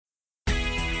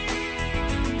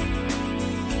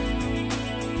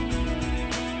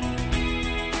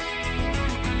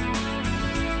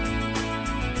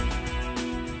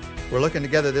We're looking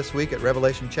together this week at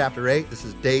Revelation chapter 8. This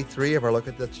is day 3 of our look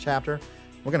at this chapter.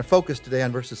 We're going to focus today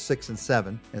on verses 6 and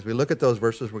 7. As we look at those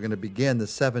verses, we're going to begin the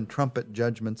 7 trumpet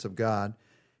judgments of God,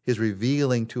 His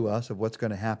revealing to us of what's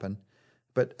going to happen.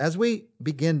 But as we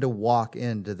begin to walk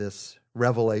into this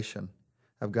revelation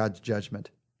of God's judgment,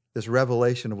 this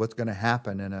revelation of what's going to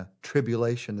happen in a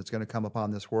tribulation that's going to come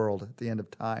upon this world at the end of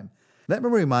time, let me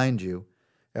remind you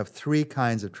of 3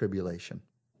 kinds of tribulation.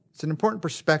 It's an important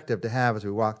perspective to have as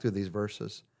we walk through these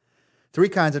verses. 3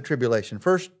 kinds of tribulation.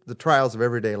 First, the trials of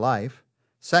everyday life.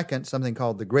 Second, something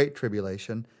called the Great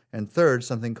Tribulation. And third,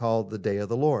 something called the Day of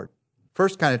the Lord.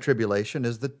 First kind of tribulation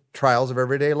is the trials of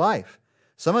everyday life.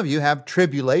 Some of you have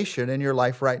tribulation in your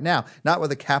life right now, not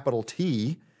with a capital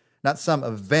T, not some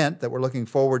event that we're looking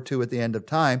forward to at the end of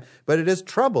time, but it is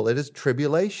trouble. It is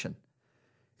tribulation.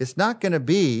 It's not going to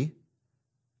be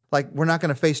like we're not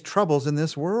going to face troubles in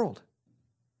this world.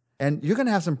 And you're going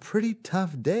to have some pretty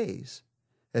tough days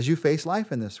as you face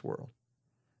life in this world.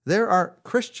 There are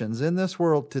Christians in this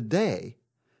world today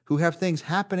who have things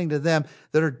happening to them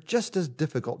that are just as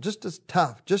difficult, just as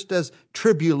tough, just as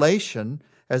tribulation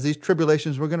as these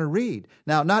tribulations we're going to read.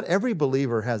 Now, not every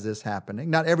believer has this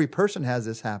happening. Not every person has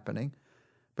this happening.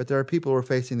 But there are people who are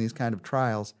facing these kind of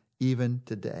trials even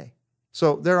today.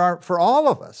 So there are, for all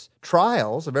of us,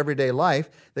 trials of everyday life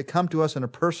that come to us in a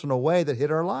personal way that hit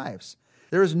our lives.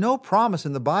 There is no promise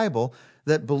in the Bible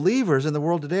that believers in the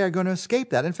world today are going to escape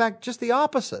that. In fact, just the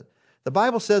opposite. The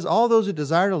Bible says all those who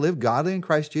desire to live godly in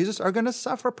Christ Jesus are going to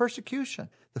suffer persecution.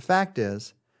 The fact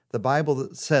is, the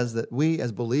Bible says that we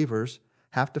as believers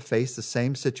have to face the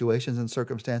same situations and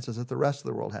circumstances that the rest of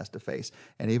the world has to face,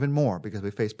 and even more because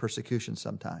we face persecution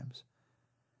sometimes.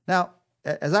 Now,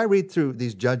 as I read through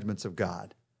these judgments of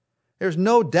God, there's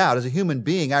no doubt as a human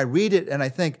being, I read it and I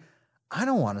think, I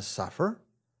don't want to suffer.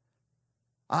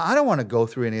 I don't want to go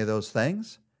through any of those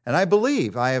things. And I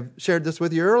believe, I have shared this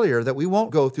with you earlier, that we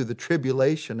won't go through the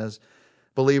tribulation as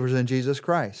believers in Jesus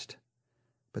Christ.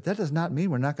 But that does not mean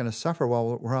we're not going to suffer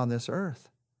while we're on this earth.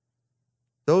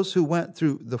 Those who went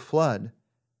through the flood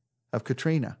of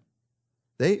Katrina,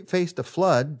 they faced a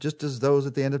flood just as those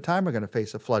at the end of time are going to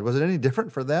face a flood. Was it any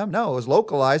different for them? No, it was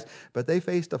localized, but they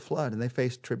faced a flood and they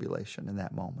faced tribulation in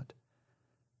that moment.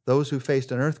 Those who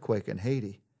faced an earthquake in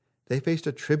Haiti, they faced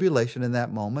a tribulation in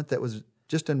that moment that was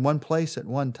just in one place at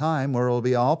one time, where it will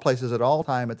be all places at all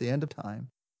time at the end of time.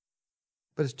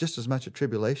 But it's just as much a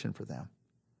tribulation for them.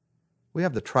 We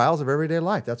have the trials of everyday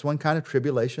life. That's one kind of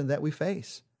tribulation that we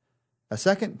face. A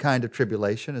second kind of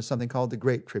tribulation is something called the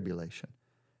Great Tribulation.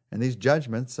 And these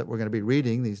judgments that we're going to be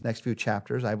reading, these next few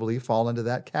chapters, I believe fall into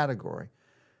that category.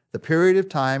 The period of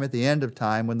time at the end of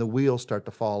time when the wheels start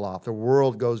to fall off, the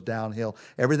world goes downhill,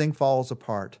 everything falls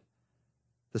apart.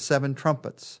 The 7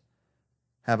 trumpets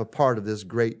have a part of this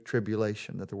great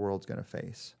tribulation that the world's going to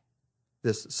face.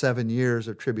 This 7 years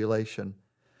of tribulation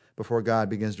before God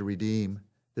begins to redeem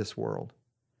this world.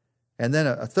 And then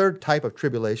a third type of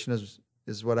tribulation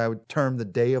is what I would term the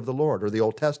day of the Lord, or the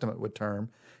Old Testament would term,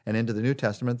 and into the New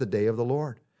Testament, the day of the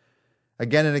Lord.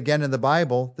 Again and again in the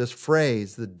Bible, this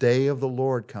phrase, the day of the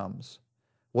Lord, comes.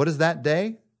 What is that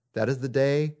day? That is the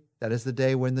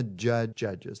day when the judge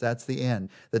judges. That's the end.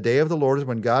 The day of the Lord is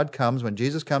when God comes, when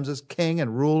Jesus comes as king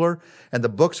and ruler, and the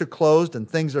books are closed and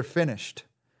things are finished.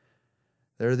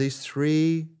 There are these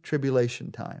 3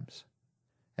 tribulation times.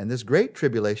 And this great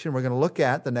tribulation we're going to look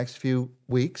at the next few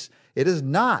weeks. It is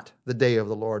not the day of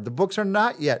the Lord. The books are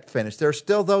not yet finished. There are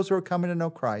still those who are coming to know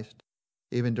Christ,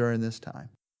 even during this time.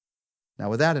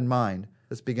 Now, with that in mind,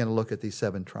 let's begin to look at these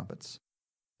 7 trumpets.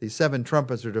 These 7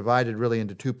 trumpets are divided really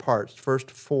into 2 parts.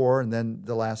 First 4 and then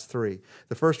the last 3.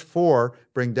 The first 4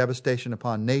 bring devastation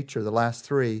upon nature. The last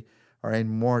 3 are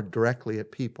aimed more directly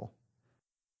at people.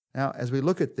 Now, as we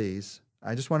look at these,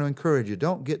 I just want to encourage you,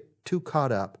 don't get too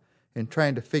caught up in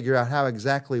trying to figure out how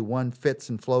exactly one fits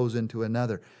and flows into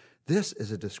another. This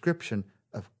is a description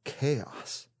of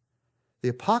chaos. The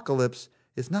apocalypse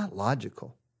is not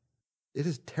logical. It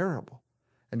is terrible.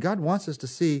 And God wants us to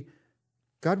see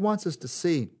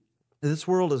that this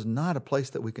world is not a place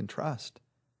that we can trust,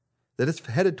 that it's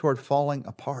headed toward falling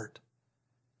apart.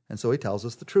 And so He tells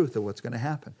us the truth of what's going to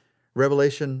happen.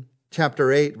 Revelation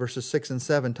chapter 8, verses 6 and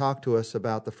 7 talk to us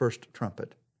about the first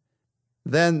trumpet.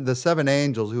 Then the 7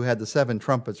 angels who had the 7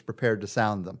 trumpets prepared to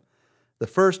sound them. The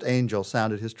first angel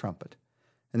sounded his trumpet,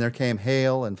 and there came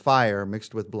hail and fire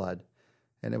mixed with blood,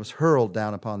 and it was hurled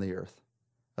down upon the earth.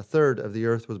 A third of the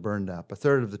earth was burned up. A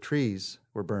third of the trees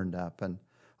were burned up, and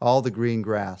all the green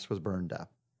grass was burned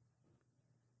up.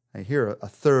 I hear a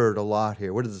third a lot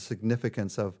here. What is the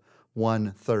significance of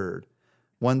 1/3?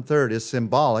 1/3 is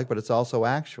symbolic, but it's also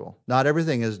actual. Not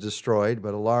everything is destroyed,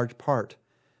 but a large part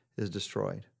is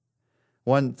destroyed.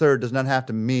 1/3 does not have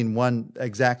to mean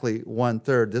exactly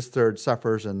 1/3. This third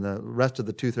suffers and the rest of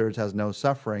the 2/3 has no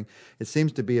suffering. It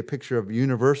seems to be a picture of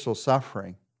universal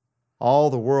suffering. All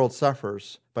the world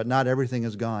suffers, but not everything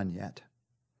is gone yet.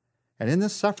 And in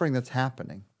this suffering that's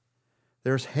happening,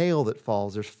 there's hail that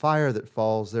falls, there's fire that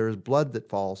falls, there is blood that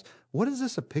falls. What is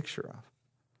this a picture of?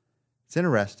 It's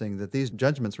interesting that these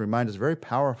judgments remind us very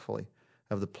powerfully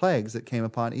of the plagues that came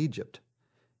upon Egypt.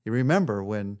 You remember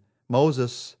when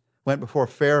Moses went before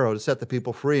Pharaoh to set the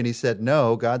people free and he said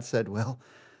no, God said, well,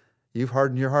 you've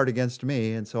hardened your heart against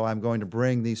me, and so I'm going to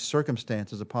bring these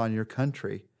circumstances upon your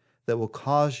country that will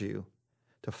cause you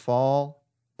to fall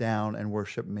down and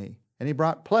worship me. And he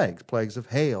brought plagues of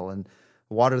hail and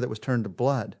water that was turned to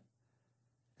blood.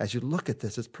 As you look at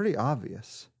this, it's pretty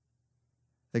obvious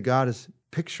that God is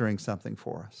picturing something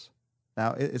for us.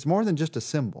 Now, it's more than just a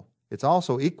symbol. It's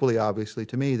also equally obviously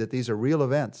to me that these are real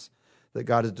events that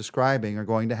God is describing are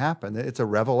going to happen. It's a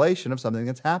revelation of something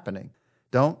that's happening.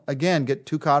 Don't, again, get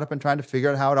too caught up in trying to figure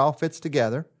out how it all fits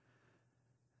together.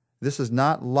 This is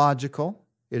not logical.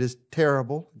 It is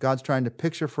terrible. God's trying to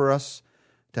picture for us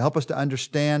to help us to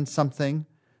understand something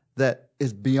that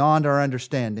is beyond our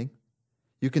understanding.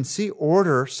 You can see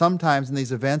order sometimes in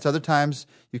these events. Other times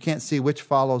you can't see which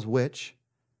follows which.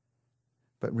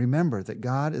 But remember that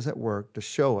God is at work to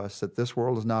show us that this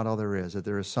world is not all there is, that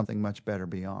there is something much better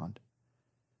beyond.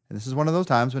 And this is one of those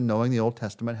times when knowing the Old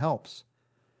Testament helps.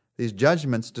 These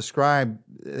judgments described,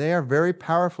 they are very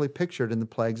powerfully pictured in the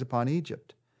plagues upon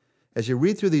Egypt. As you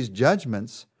read through these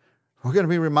judgments, we're going to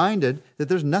be reminded that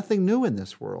there's nothing new in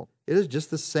this world. It is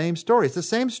just the same story. It's the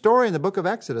same story in the book of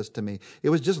Exodus to me. It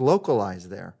was just localized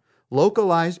there.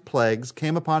 Localized plagues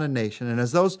came upon a nation, and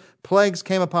as those plagues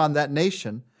came upon that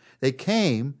nation, they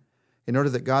came in order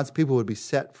that God's people would be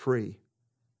set free,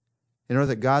 in order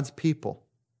that God's people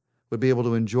would be able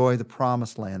to enjoy the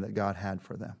promised land that God had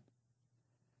for them.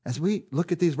 As we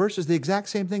look at these verses, the exact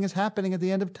same thing is happening at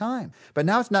the end of time. But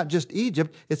now it's not just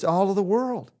Egypt, it's all of the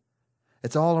world.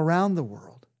 It's all around the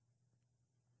world.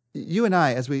 You and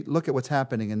I, as we look at what's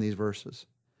happening in these verses,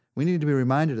 we need to be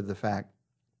reminded of the fact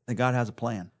that God has a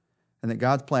plan, and that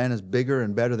God's plan is bigger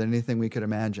and better than anything we could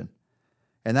imagine.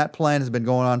 And that plan has been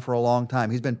going on for a long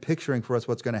time. He's been picturing for us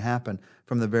what's going to happen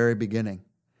from the very beginning.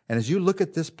 And as you look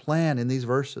at this plan in these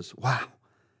verses, wow,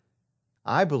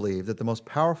 I believe that the most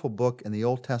powerful book in the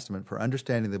Old Testament for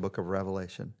understanding the book of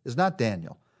Revelation is not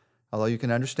Daniel, although you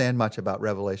can understand much about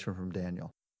Revelation from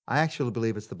Daniel. I actually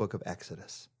believe it's the book of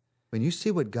Exodus. When you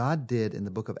see what God did in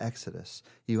the book of Exodus,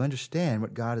 you understand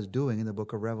what God is doing in the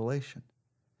book of Revelation.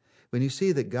 When you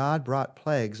see that God brought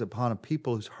plagues upon a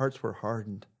people whose hearts were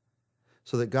hardened,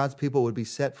 so that God's people would be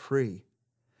set free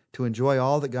to enjoy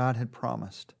all that God had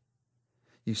promised,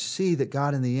 you see that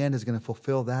God in the end is going to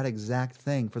fulfill that exact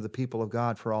thing for the people of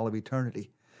God for all of eternity.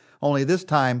 Only this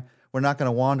time, we're not going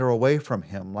to wander away from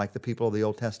Him like the people of the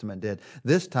Old Testament did.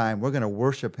 This time, we're going to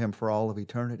worship Him for all of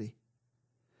eternity.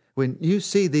 When you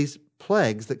see these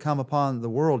plagues that come upon the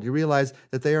world, you realize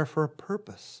that they are for a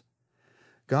purpose.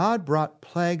 God brought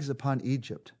plagues upon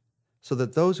Egypt so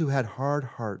that those who had hard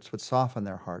hearts would soften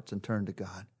their hearts and turn to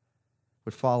God,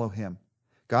 would follow Him.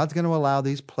 God's going to allow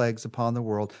these plagues upon the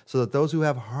world so that those who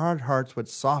have hard hearts would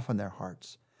soften their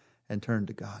hearts and turn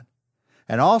to God.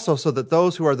 And also so that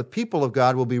those who are the people of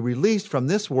God will be released from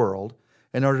this world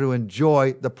in order to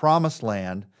enjoy the promised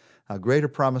land, a greater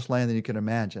promised land than you can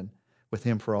imagine, with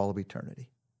Him for all of eternity.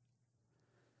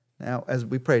 Now, as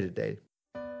we pray today,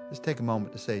 just take a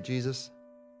moment to say, Jesus,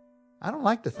 I don't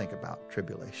like to think about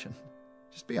tribulation.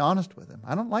 Just be honest with Him.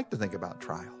 I don't like to think about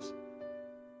trials.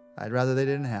 I'd rather they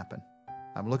didn't happen.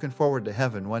 I'm looking forward to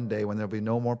heaven one day when there'll be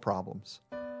no more problems.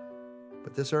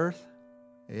 But this earth,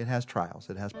 it has trials.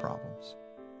 It has problems.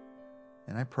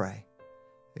 And I pray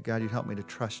that God, you'd help me to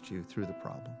trust you through the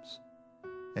problems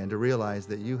and to realize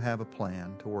that you have a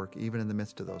plan to work even in the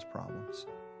midst of those problems.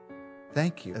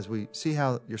 Thank you as we see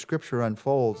how your Scripture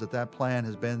unfolds, that plan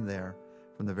has been there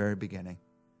from the very beginning.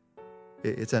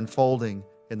 It's unfolding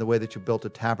in the way that you built a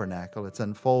tabernacle. It's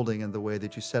unfolding in the way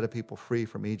that you set a people free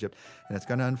from Egypt. And it's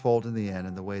going to unfold in the end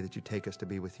in the way that you take us to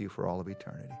be with you for all of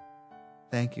eternity.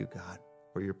 Thank you, God,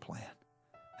 for your plan.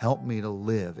 Help me to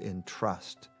live in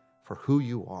trust for who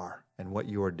you are and what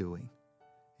you are doing.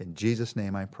 In Jesus'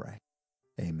 name I pray.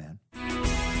 Amen.